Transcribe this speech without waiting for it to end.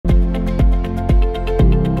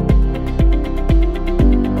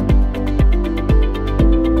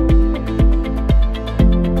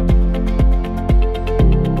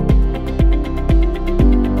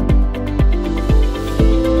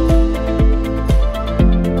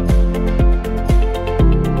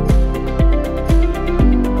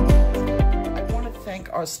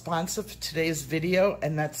sponsor for today's video,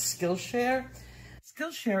 and that's Skillshare.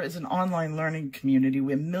 Skillshare is an online learning community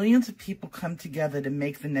where millions of people come together to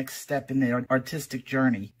make the next step in their artistic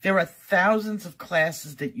journey. There are thousands of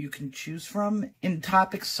classes that you can choose from in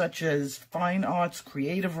topics such as fine arts,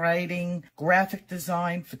 creative writing, graphic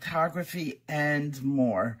design, photography, and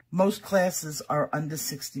more. Most classes are under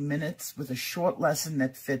 60 minutes with a short lesson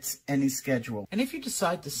that fits any schedule. And if you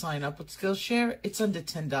decide to sign up with Skillshare, it's under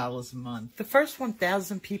 $10 a month. The first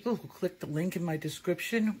 1,000 people who click the link in my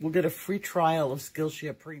description will get a free trial of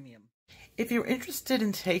Skillshare Premium. If you're interested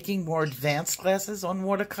in taking more advanced classes on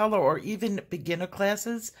watercolor or even beginner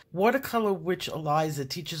classes, Watercolor Witch Eliza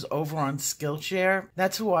teaches over on Skillshare.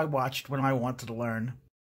 That's who I watched when I wanted to learn.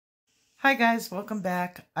 Hi guys, welcome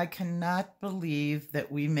back. I cannot believe that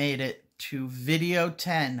we made it to video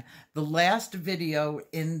 10, the last video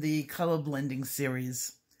in the color blending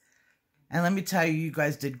series. And let me tell you, you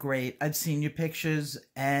guys did great. I've seen your pictures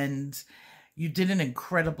and you did an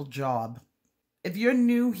incredible job. If you're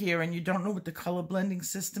new here and you don't know what the color blending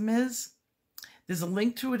system is, there's a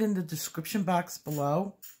link to it in the description box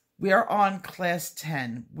below. We are on class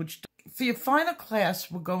 10, which for your final class,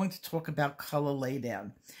 we're going to talk about color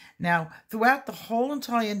laydown. Now, throughout the whole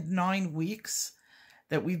entire 9 weeks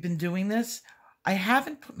that we've been doing this, I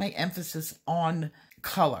haven't put my emphasis on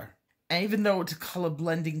color. And even though it's a color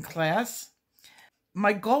blending class,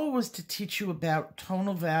 my goal was to teach you about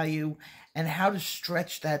tonal value and how to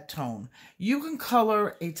stretch that tone. You can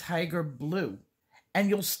color a tiger blue and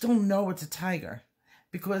you'll still know it's a tiger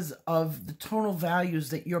because of the tonal values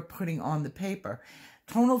that you're putting on the paper.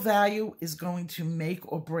 Tonal value is going to make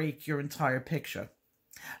or break your entire picture.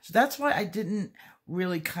 So that's why I didn't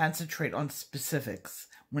really concentrate on specifics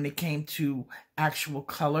when it came to actual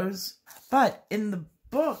colors. But in the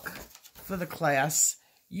book for the class,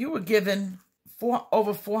 you were given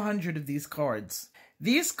over 400 of these cards.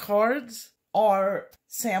 These cards are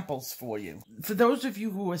samples for you. For those of you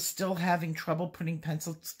who are still having trouble putting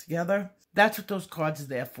pencils together, that's what those cards are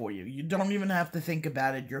there for you. You don't even have to think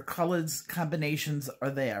about it. Your colors combinations are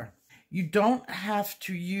there. You don't have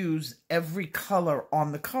to use every color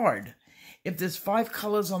on the card. If there's 5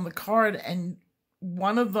 colors on the card and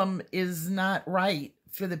one of them is not right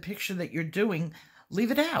for the picture that you're doing, leave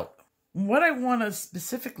it out. What I want to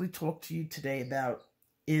specifically talk to you today about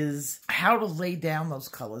is how to lay down those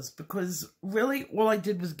colors, because really all I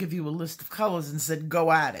did was give you a list of colors and said,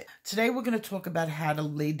 go at it. Today we're going to talk about how to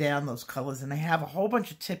lay down those colors, and I have a whole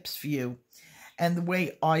bunch of tips for you and the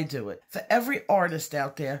way I do it. For every artist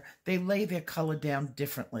out there, they lay their color down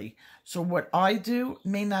differently. So what I do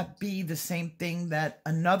may not be the same thing that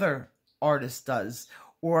another artist does,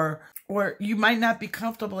 or you might not be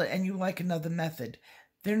comfortable and you like another method.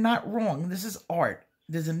 They're not wrong. This is art.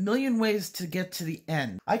 There's a million ways to get to the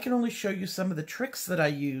end. I can only show you some of the tricks that I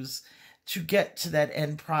use to get to that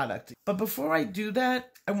end product. But before I do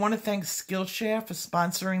that, I want to thank Skillshare for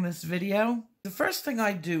sponsoring this video. The first thing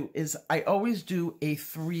I do is I always do a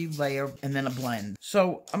 3-layer and then a blend.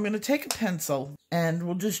 So I'm going to take a pencil and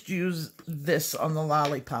we'll just use this on the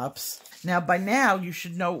lollipops. Now, by now, you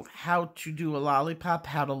should know how to do a lollipop,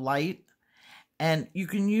 how to light. And you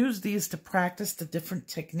can use these to practice the different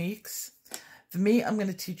techniques. For me, I'm going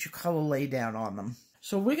to teach you color laydown on them.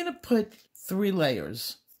 So we're going to put 3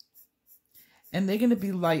 layers. And they're going to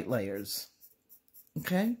be light layers.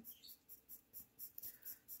 Okay?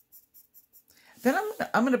 Then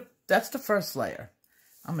that's the first layer.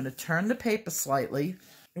 I'm going to turn the paper slightly.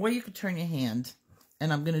 Or you could turn your hand.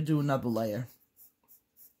 And I'm going to do another layer.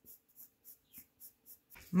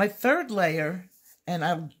 My 3rd layer, and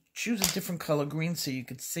I'll choose a different color, green, so you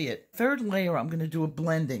could see it. 3rd layer, I'm going to do a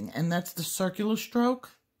blending, and that's the circular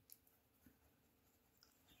stroke.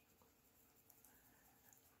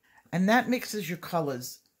 And that mixes your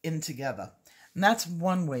colors in together. And that's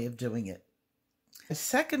one way of doing it. The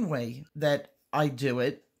second way that I do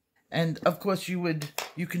it, and of course you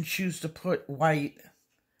can choose to put white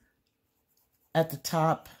at the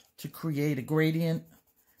top to create a gradient.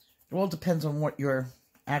 It all depends on what you're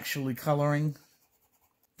actually coloring.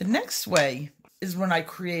 The next way is when I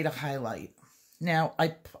create a highlight. Now,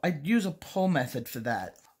 I use a pull method for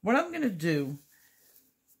that. What I'm going to do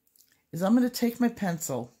is I'm going to take my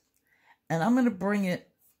pencil and I'm going to bring it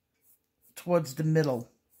towards the middle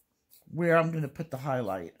where I'm going to put the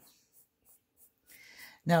highlight.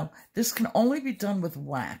 Now, this can only be done with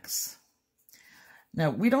wax. Now,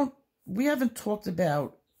 we haven't talked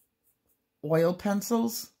about oil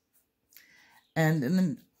pencils, and in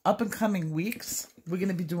the up and coming weeks, we're going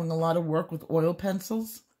to be doing a lot of work with oil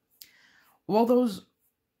pencils. All those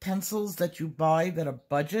pencils that you buy that are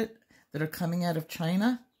budget, that are coming out of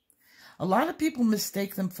China, A lot of people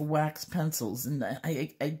mistake them for wax pencils, and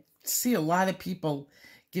I see a lot of people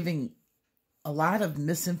giving a lot of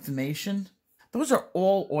misinformation. Those are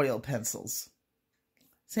all oil pencils.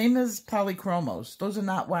 Same as polychromos. Those are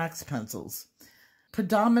not wax pencils.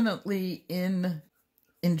 Predominantly in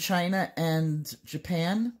China and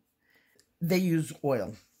Japan, they use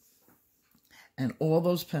oil. And all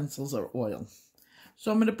those pencils are oil.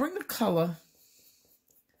 So I'm going to bring the color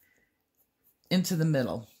into the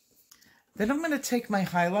middle. Then I'm going to take my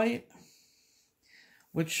highlight,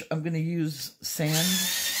 which I'm going to use sand,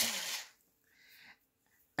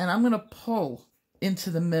 and I'm going to pull into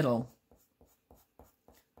the middle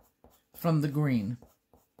from the green.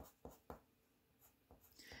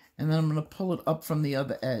 And then I'm going to pull it up from the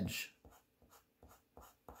other edge.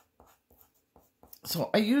 So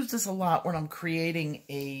I use this a lot when I'm creating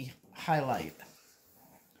a highlight.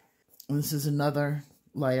 And this is another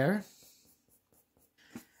layer.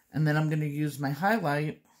 And then I'm going to use my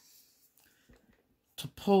highlight to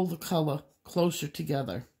pull the color closer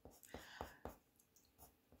together.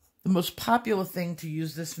 The most popular thing to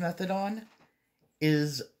use this method on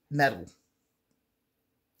is metal.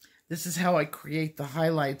 This is how I create the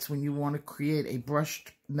highlights when you want to create a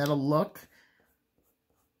brushed metal look.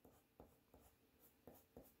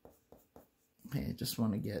 Okay, I just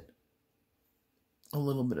want to get a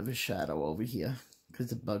little bit of a shadow over here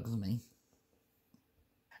because it bugs me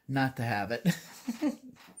not to have it.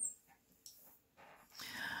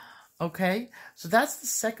 Okay, so that's the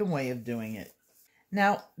second way of doing it.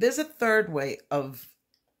 Now, there's a third way of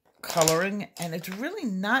coloring, and it's really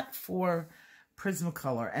not for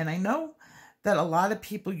Prismacolor. And I know that a lot of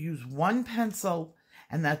people use one pencil,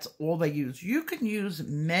 and that's all they use. You can use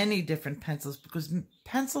many different pencils because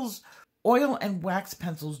pencils, oil and wax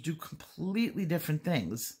pencils, do completely different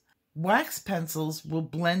things. Wax pencils will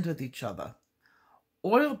blend with each other.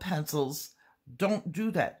 Oil pencils don't do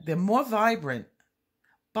that. They're more vibrant,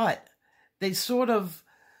 but they sort of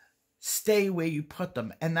stay where you put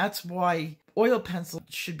them. And that's why oil pencils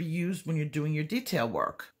should be used when you're doing your detail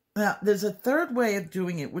work. Now, there's a third way of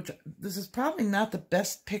doing it, which this is probably not the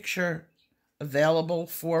best picture available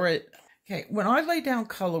for it. Okay, when I lay down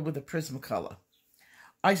color with a Prismacolor,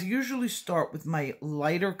 I usually start with my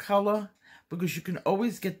lighter color because you can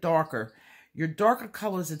always get darker. Your darker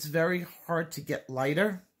colors, it's very hard to get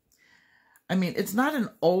lighter. I mean, it's not an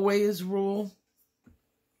always rule.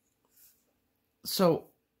 So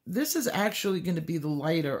this is actually going to be the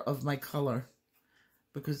lighter of my color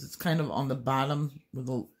because it's kind of on the bottom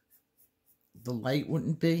where the light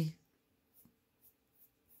wouldn't be.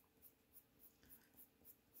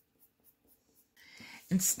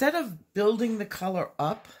 Instead of building the color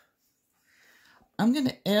up, I'm going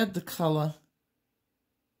to add the color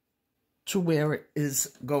to where it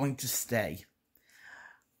is going to stay.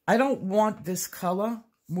 I don't want this color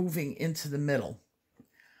moving into the middle.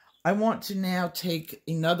 I want to now take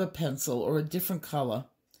another pencil or a different color.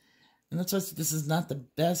 And that's why I said this is not the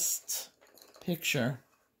best picture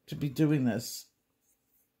to be doing this.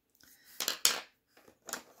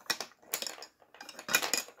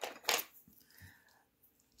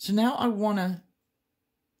 So now I want to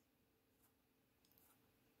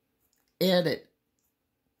add it.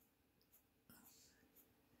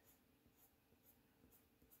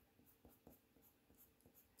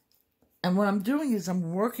 And what I'm doing is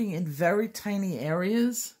I'm working in very tiny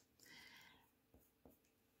areas.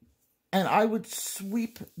 And I would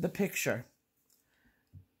sweep the picture.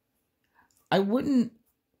 I wouldn't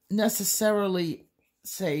necessarily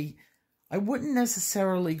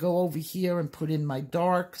go over here and put in my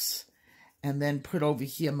darks and then put over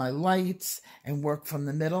here my lights and work from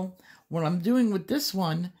the middle. What I'm doing with this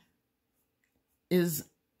one is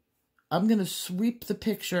I'm going to sweep the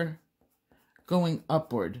picture going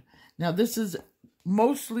upward. Now, this is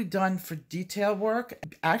mostly done for detail work.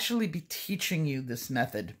 I'll actually be teaching you this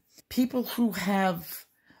method. People who have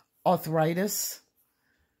arthritis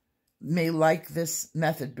may like this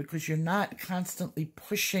method because you're not constantly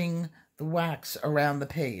pushing the wax around the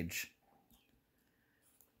page.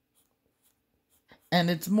 And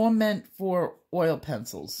it's more meant for oil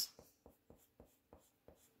pencils.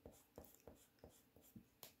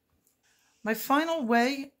 My final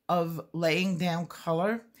way of laying down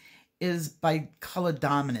color is by color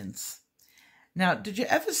dominance. Now, did you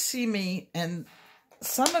ever see me, and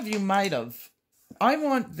some of you might have, I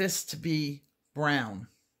want this to be brown,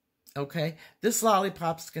 okay? This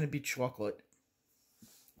lollipop's going to be chocolate.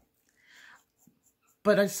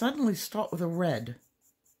 But I suddenly start with a red.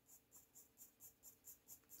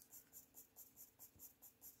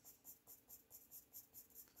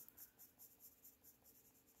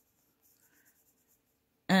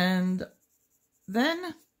 And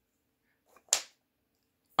Then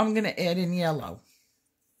I'm going to add in yellow.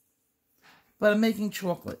 But I'm making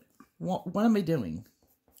chocolate. What am I doing?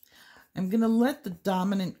 I'm going to let the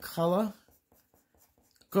dominant color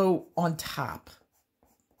go on top.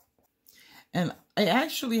 And I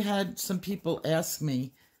actually had some people ask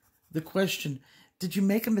me the question, did you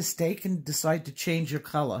make a mistake and decide to change your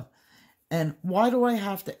color? And why do I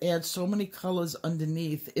have to add so many colors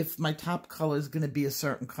underneath if my top color is going to be a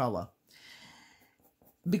certain color?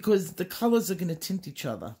 Because the colors are going to tint each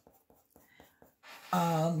other.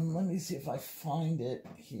 Let me see if I find it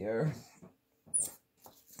here.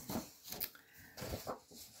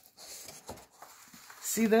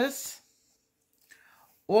 See this?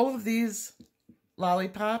 All of these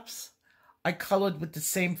lollipops I colored with the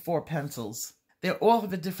same 4 pencils. They all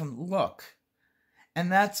have a different look.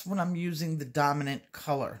 And that's when I'm using the dominant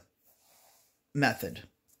color method.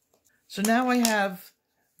 So now I have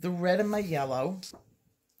the red and my yellow.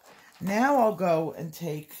 Now I'll go and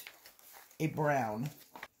take a brown.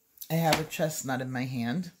 I have a chestnut in my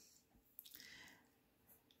hand.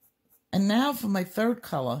 And now for my third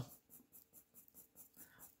color,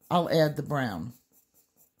 I'll add the brown.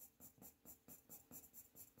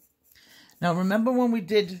 Now remember when we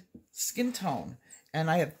did skin tone, and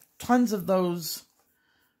I have tons of those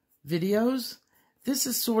videos? This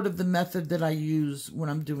is sort of the method that I use when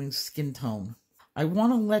I'm doing skin tone. I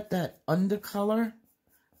want to let that undercolor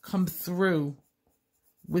come through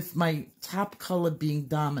with my top color being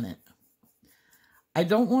dominant. I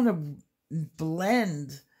don't want to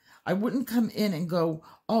blend. I wouldn't come in and go,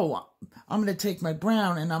 oh, I'm going to take my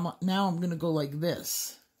brown and now I'm going to go like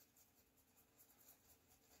this.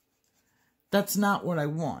 That's not what I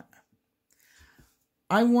want.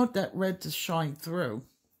 I want that red to shine through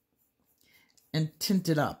and tint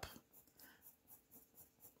it up.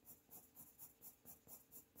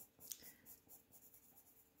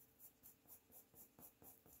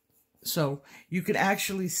 So you could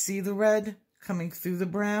actually see the red coming through the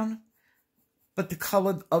brown, but the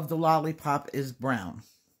color of the lollipop is brown.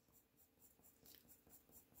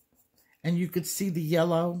 And you could see the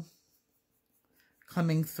yellow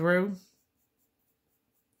coming through.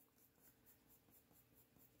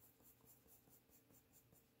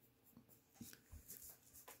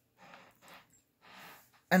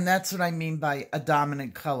 And that's what I mean by a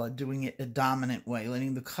dominant color, doing it a dominant way,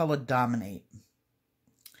 letting the color dominate.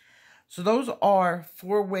 So those are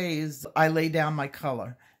 4 ways I lay down my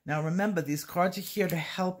color. Now remember, these cards are here to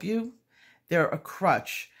help you. They're a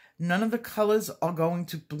crutch. None of the colors are going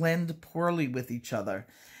to blend poorly with each other.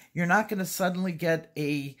 You're not going to suddenly get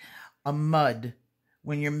a mud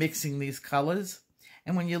when you're mixing these colors.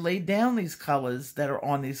 And when you lay down these colors that are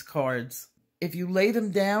on these cards, if you lay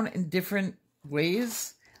them down in different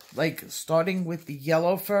ways, like starting with the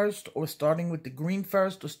yellow first, or starting with the green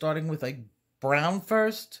first, or starting with a brown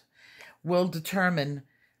first, will determine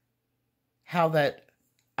how that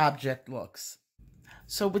object looks.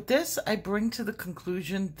 So with this, I bring to the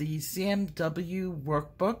conclusion the CMW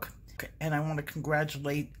workbook, and I want to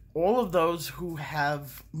congratulate all of those who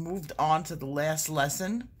have moved on to the last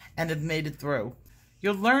lesson and have made it through.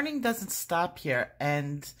 Your learning doesn't stop here,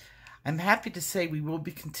 and I'm happy to say we will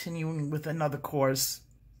be continuing with another course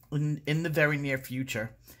in the very near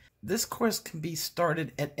future. This course can be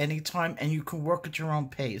started at any time, and you can work at your own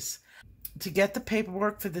pace. To get the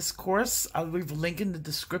paperwork for this course, I'll leave a link in the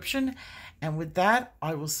description. And with that,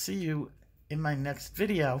 I will see you in my next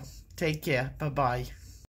video. Take care. Bye-bye.